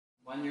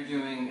When you're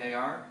doing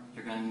AR,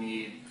 you're going to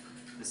need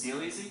the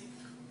Seal Easy,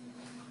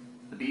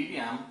 the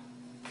BVM,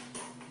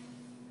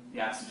 the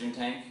oxygen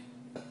tank,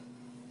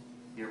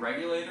 your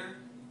regulator,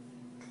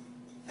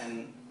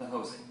 and the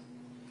hosing.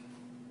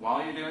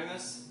 While you're doing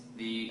this,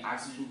 the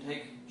oxygen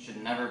tank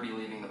should never be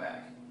leaving the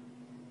bag.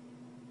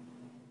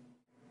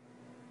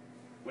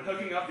 When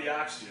hooking up the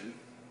oxygen,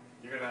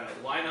 you're going to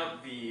line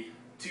up the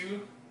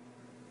two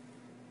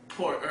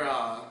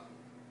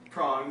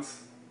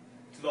prongs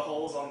to the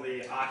holes on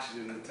the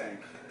oxygen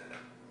tank,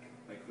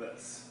 like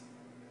this.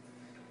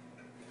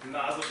 The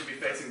nozzle should be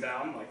facing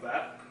down, like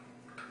that.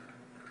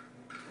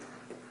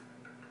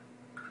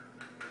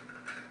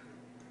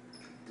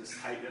 Just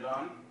tighten it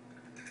on.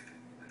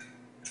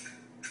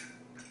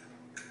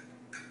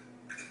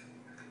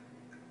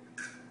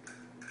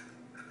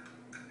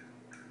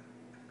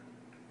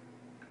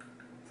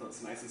 So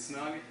it's nice and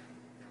snug.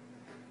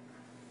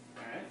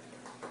 Alright.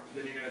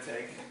 Then you're going to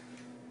take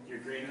your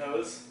green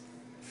hose,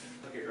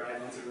 hook it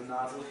right onto the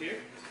nozzle here.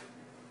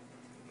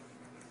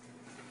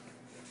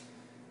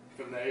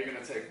 From there, you're going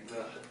to take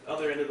the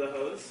other end of the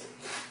hose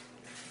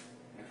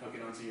and hook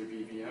it onto your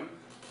BVM.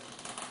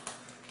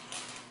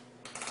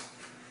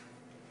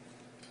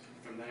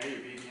 From there, your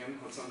BVM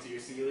hooks onto your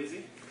Seal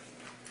Easy,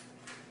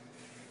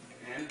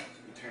 and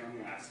you turn on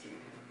your oxygen.